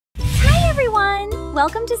everyone!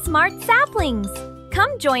 Welcome to Smart Saplings.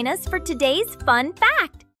 Come join us for today's fun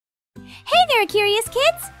fact. Hey there, curious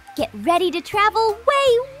kids! Get ready to travel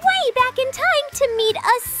way back in time to meet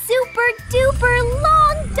a super-duper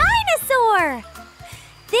long dinosaur!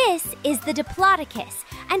 This is the Diplodocus,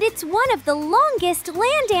 and it's one of the longest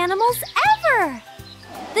land animals ever!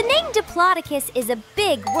 The name Diplodocus is a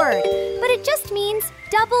big word, but it just means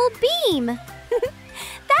double beam.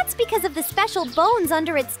 That's because of the special bones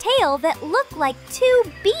under its tail that look like two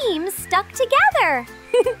beams stuck together.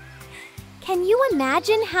 Can you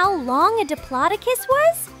imagine how long a Diplodocus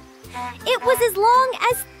was? It was as long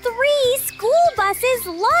as 3 school buses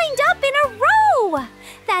lined up in a row.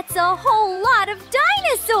 That's a whole lot of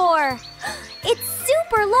dinosaur. Its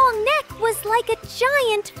super long neck was like a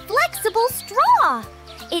giant flexible straw.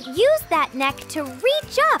 It used that neck to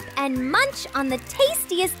reach up and munch on the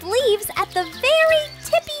tastiest leaves at the very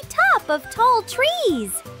tippy top of tall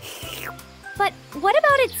trees. But what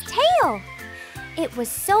about its tail? It was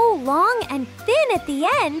so long and thin at the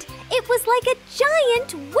end, it was like a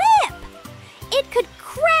giant whip. It could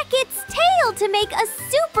crack its tail to make a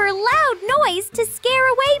super loud noise to scare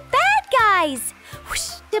away bad guys.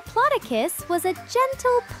 Whoosh! Diplodocus was a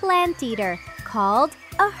gentle plant eater called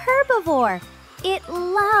a herbivore. It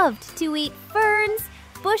loved to eat ferns,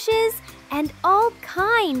 bushes, and all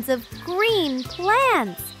kinds of green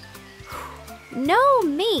plants. No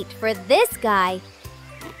meat for this guy.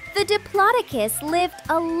 The Diplodocus lived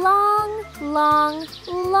a long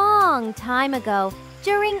time ago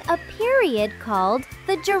during a period called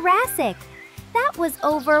the Jurassic. That was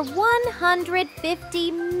over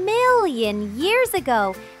 150 million years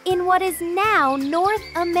ago in what is now North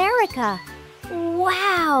America.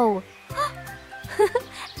 Wow!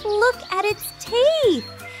 Look at its teeth!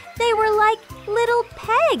 They were like little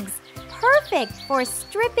pegs, perfect for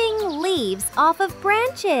stripping leaves off of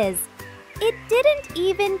branches. It didn't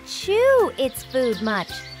even chew its food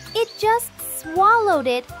much. It just swallowed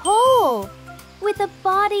it whole. With a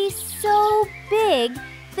body so big,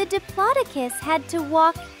 the Diplodocus had to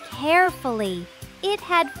walk carefully. It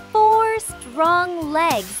had 4 strong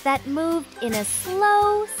legs that moved in a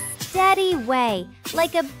slow, steady way,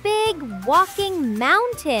 like a big walking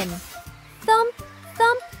mountain. Thump,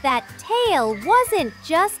 thump, that tail wasn't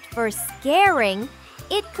just for scaring.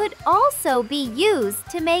 It could also be used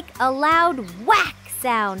to make a loud whack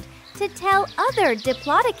sound to tell other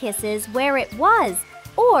Diplodocuses where it was,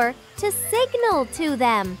 or to signal to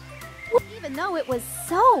them. Even though it was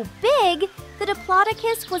so big, the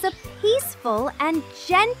Diplodocus was a peaceful and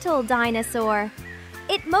gentle dinosaur.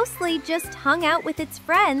 It mostly just hung out with its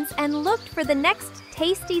friends and looked for the next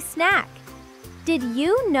tasty snack. Did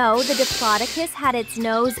you know the Diplodocus had its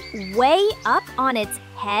nose way up on its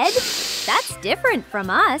head? That's different from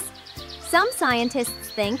us. Some scientists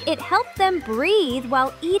think it helped them breathe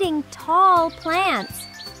while eating tall plants.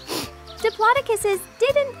 Diplodocuses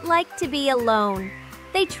didn't like to be alone.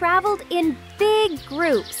 They traveled in big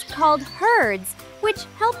groups called herds, which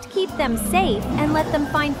helped keep them safe and let them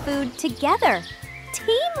find food together.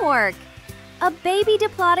 Teamwork! A baby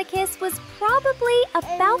Diplodocus was probably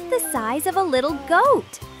about the size of a little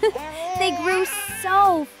goat. They grew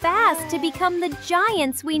so fast to become the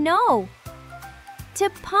giants we know. To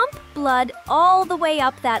pump blood all the way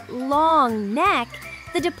up that long neck,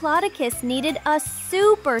 the Diplodocus needed a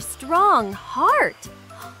super strong heart.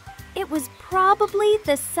 It was probably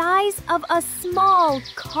the size of a small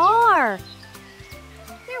car.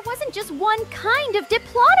 There wasn't just one kind of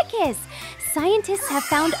Diplodocus. Scientists have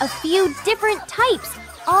found a few different types,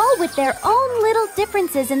 all with their own little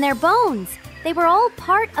differences in their bones. They were all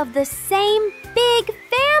part of the same big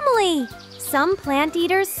family. Some plant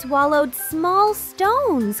eaters swallowed small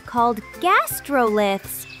stones called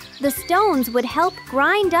gastroliths. The stones would help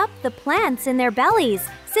grind up the plants in their bellies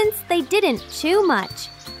since they didn't chew much.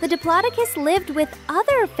 The Diplodocus lived with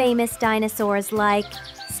other famous dinosaurs like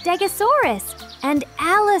Stegosaurus and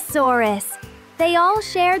Allosaurus. They all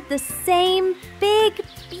shared the same big,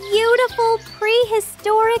 beautiful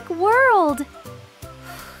prehistoric world.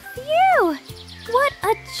 Phew! What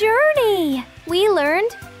a journey! We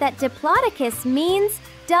learned that Diplodocus means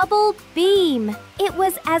double beam. It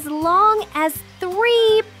was as long as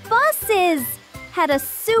 3 buses, had a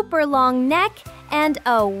super long neck, and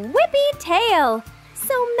a whippy tail.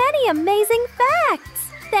 So many amazing facts!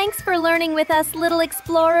 Thanks for learning with us, little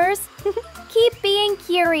explorers. Keep being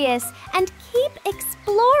curious and keep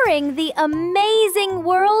exploring the amazing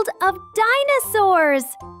world of dinosaurs.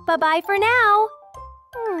 Bye-bye for now.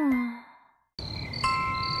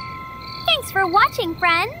 Thanks for watching,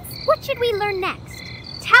 friends. What should we learn next?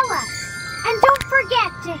 Tell us. And don't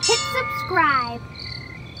forget to hit subscribe.